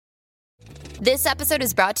This episode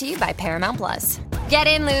is brought to you by Paramount Plus. Get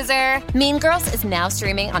in, loser! Mean Girls is now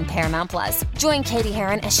streaming on Paramount Plus. Join Katie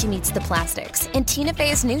Heron as she meets the plastics in Tina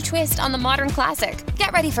Fey's new twist on the modern classic.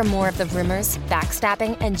 Get ready for more of the rumors,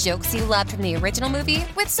 backstabbing, and jokes you loved from the original movie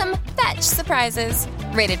with some fetch surprises.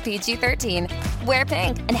 Rated PG-13. Wear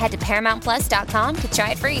pink and head to ParamountPlus.com to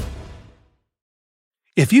try it free.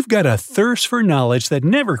 If you've got a thirst for knowledge that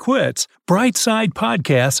never quits, Brightside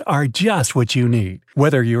Podcasts are just what you need.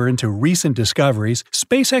 Whether you're into recent discoveries,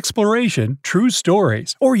 space exploration, true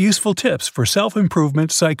stories, or useful tips for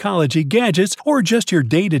self-improvement, psychology, gadgets, or just your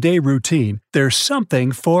day-to-day routine, there's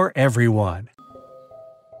something for everyone.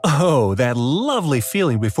 Oh, that lovely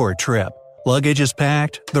feeling before a trip. Luggage is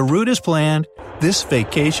packed, the route is planned. This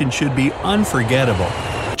vacation should be unforgettable.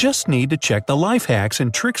 Just need to check the life hacks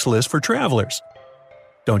and tricks list for travelers.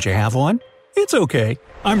 Don't you have one? It's okay.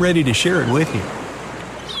 I'm ready to share it with you.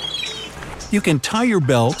 You can tie your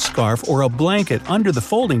belt, scarf, or a blanket under the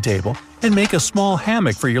folding table and make a small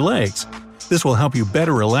hammock for your legs. This will help you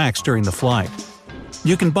better relax during the flight.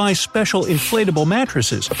 You can buy special inflatable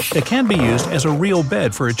mattresses that can be used as a real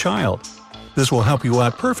bed for a child. This will help you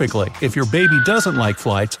out perfectly if your baby doesn't like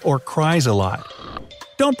flights or cries a lot.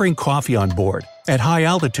 Don't bring coffee on board. At high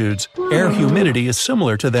altitudes, air humidity is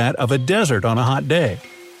similar to that of a desert on a hot day.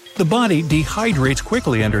 The body dehydrates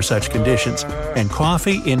quickly under such conditions, and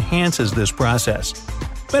coffee enhances this process.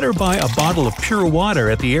 Better buy a bottle of pure water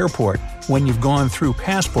at the airport when you've gone through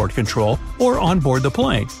passport control or on board the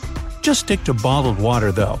plane. Just stick to bottled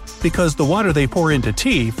water though, because the water they pour into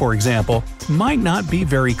tea, for example, might not be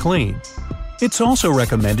very clean. It's also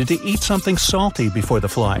recommended to eat something salty before the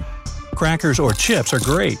flight. Crackers or chips are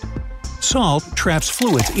great. Salt traps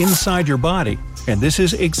fluids inside your body, and this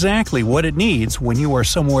is exactly what it needs when you are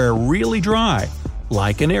somewhere really dry,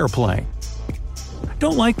 like an airplane.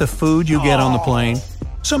 Don't like the food you get on the plane?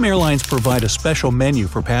 Some airlines provide a special menu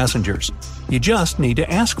for passengers. You just need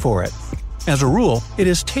to ask for it. As a rule, it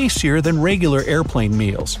is tastier than regular airplane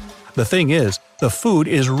meals. The thing is, the food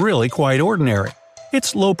is really quite ordinary.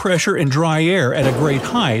 It's low pressure and dry air at a great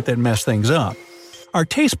height that mess things up. Our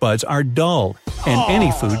taste buds are dulled, and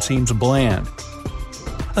any food seems bland.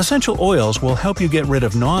 Essential oils will help you get rid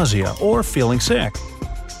of nausea or feeling sick.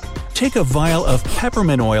 Take a vial of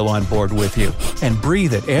peppermint oil on board with you and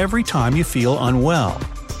breathe it every time you feel unwell.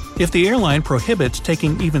 If the airline prohibits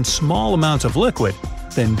taking even small amounts of liquid,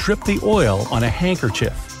 then drip the oil on a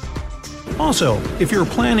handkerchief. Also, if you're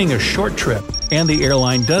planning a short trip and the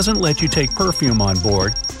airline doesn't let you take perfume on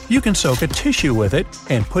board, you can soak a tissue with it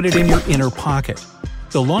and put it in your inner pocket.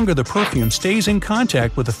 The longer the perfume stays in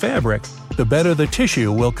contact with the fabric, the better the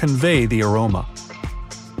tissue will convey the aroma.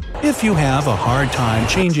 If you have a hard time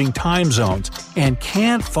changing time zones and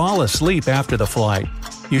can't fall asleep after the flight,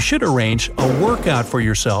 you should arrange a workout for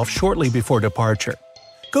yourself shortly before departure.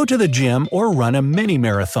 Go to the gym or run a mini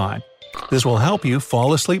marathon. This will help you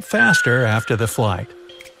fall asleep faster after the flight.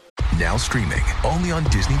 Now streaming only on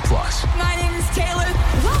Disney+. My name is Taylor.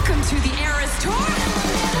 Welcome to the Eras Tour.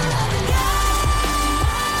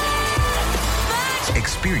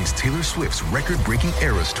 Experience Taylor Swift's record-breaking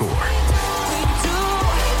Eras Tour.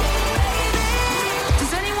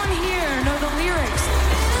 Does anyone here know the lyrics?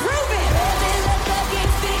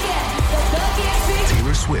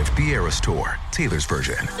 Taylor Swift The Eras Tour, Taylor's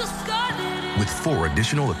version, with 4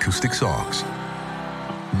 additional acoustic songs.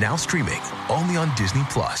 Now streaming only on Disney+.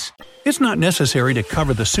 It's not necessary to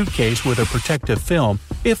cover the suitcase with a protective film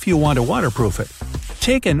if you want to waterproof it.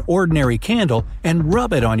 Take an ordinary candle and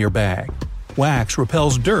rub it on your bag. Wax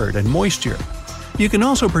repels dirt and moisture. You can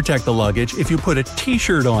also protect the luggage if you put a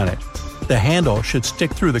t-shirt on it. The handle should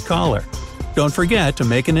stick through the collar. Don't forget to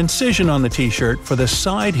make an incision on the t-shirt for the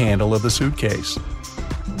side handle of the suitcase.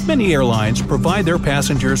 Many airlines provide their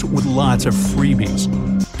passengers with lots of freebies.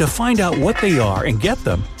 To find out what they are and get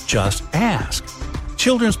them, just ask.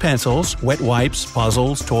 Children's pencils, wet wipes,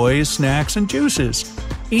 puzzles, toys, snacks, and juices.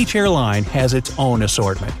 Each airline has its own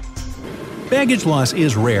assortment. Baggage loss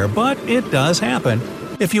is rare, but it does happen.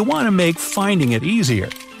 If you want to make finding it easier,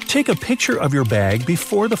 take a picture of your bag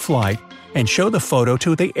before the flight and show the photo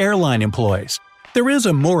to the airline employees. There is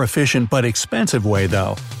a more efficient but expensive way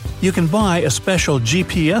though. You can buy a special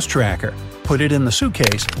GPS tracker, put it in the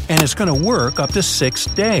suitcase, and it's going to work up to 6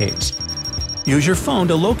 days. Use your phone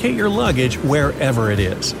to locate your luggage wherever it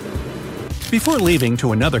is. Before leaving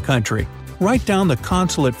to another country, write down the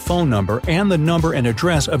consulate phone number and the number and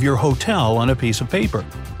address of your hotel on a piece of paper.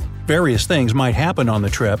 Various things might happen on the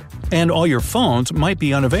trip, and all your phones might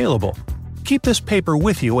be unavailable. Keep this paper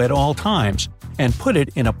with you at all times, and put it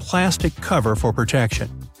in a plastic cover for protection.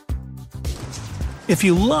 If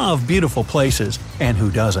you love beautiful places, and who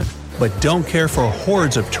doesn't, but don't care for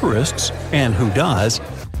hordes of tourists, and who does,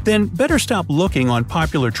 then better stop looking on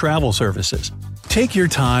popular travel services. Take your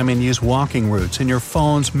time and use walking routes in your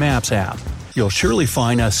phone's Maps app. You'll surely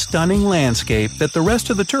find a stunning landscape that the rest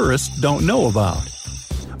of the tourists don't know about.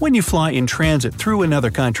 When you fly in transit through another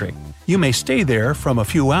country, you may stay there from a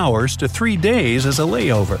few hours to 3 days as a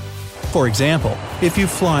layover. For example, if you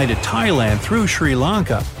fly to Thailand through Sri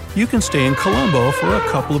Lanka, you can stay in Colombo for a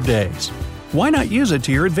couple of days. Why not use it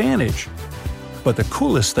to your advantage? But the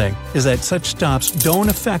coolest thing is that such stops don't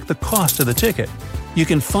affect the cost of the ticket. You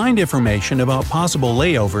can find information about possible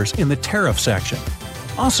layovers in the tariff section.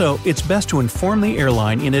 Also, it's best to inform the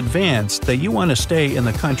airline in advance that you want to stay in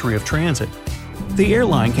the country of transit. The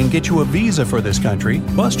airline can get you a visa for this country,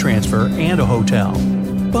 bus transfer, and a hotel.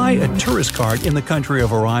 Buy a tourist card in the country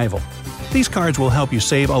of arrival. These cards will help you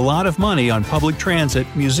save a lot of money on public transit,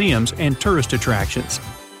 museums, and tourist attractions.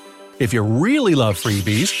 If you really love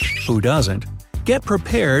freebies, who doesn't? Get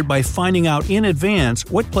prepared by finding out in advance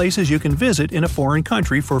what places you can visit in a foreign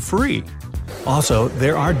country for free. Also,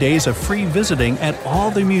 there are days of free visiting at all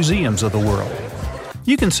the museums of the world.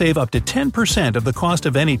 You can save up to 10% of the cost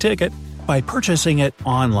of any ticket by purchasing it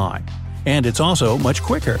online. And it's also much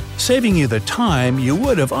quicker, saving you the time you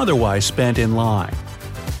would have otherwise spent in line.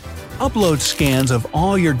 Upload scans of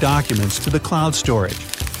all your documents to the cloud storage.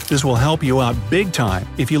 This will help you out big time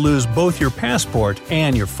if you lose both your passport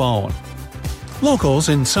and your phone. Locals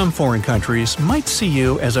in some foreign countries might see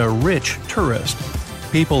you as a rich tourist.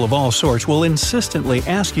 People of all sorts will insistently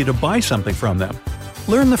ask you to buy something from them.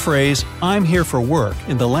 Learn the phrase, "I'm here for work"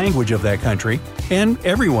 in the language of that country, and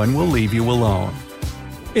everyone will leave you alone.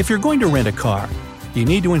 If you're going to rent a car, you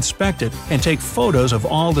need to inspect it and take photos of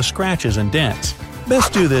all the scratches and dents.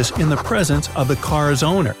 Best do this in the presence of the car's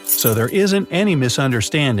owner, so there isn't any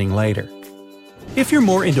misunderstanding later. If you're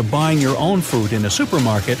more into buying your own food in a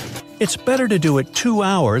supermarket, it's better to do it 2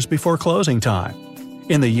 hours before closing time.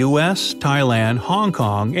 In the US, Thailand, Hong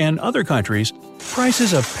Kong, and other countries,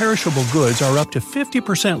 prices of perishable goods are up to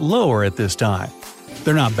 50% lower at this time.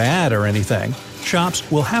 They're not bad or anything. Shops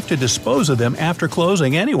will have to dispose of them after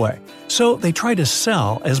closing anyway, so they try to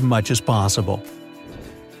sell as much as possible.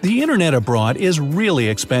 The internet abroad is really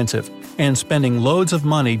expensive, and spending loads of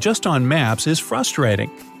money just on maps is frustrating.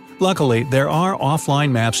 Luckily, there are offline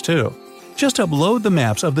maps too. Just upload the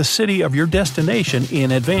maps of the city of your destination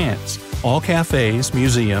in advance. All cafes,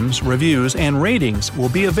 museums, reviews, and ratings will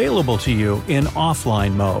be available to you in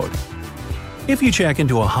offline mode. If you check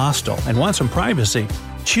into a hostel and want some privacy,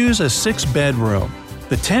 choose a 6-bedroom.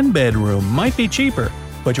 The 10-bedroom might be cheaper,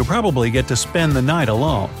 but you'll probably get to spend the night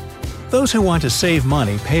alone. Those who want to save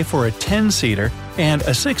money pay for a 10-seater, and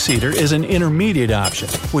a 6-seater is an intermediate option,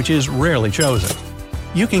 which is rarely chosen.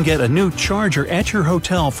 You can get a new charger at your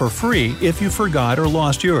hotel for free if you forgot or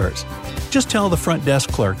lost yours. Just tell the front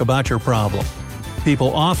desk clerk about your problem.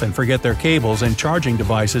 People often forget their cables and charging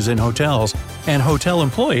devices in hotels, and hotel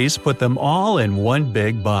employees put them all in one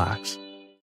big box.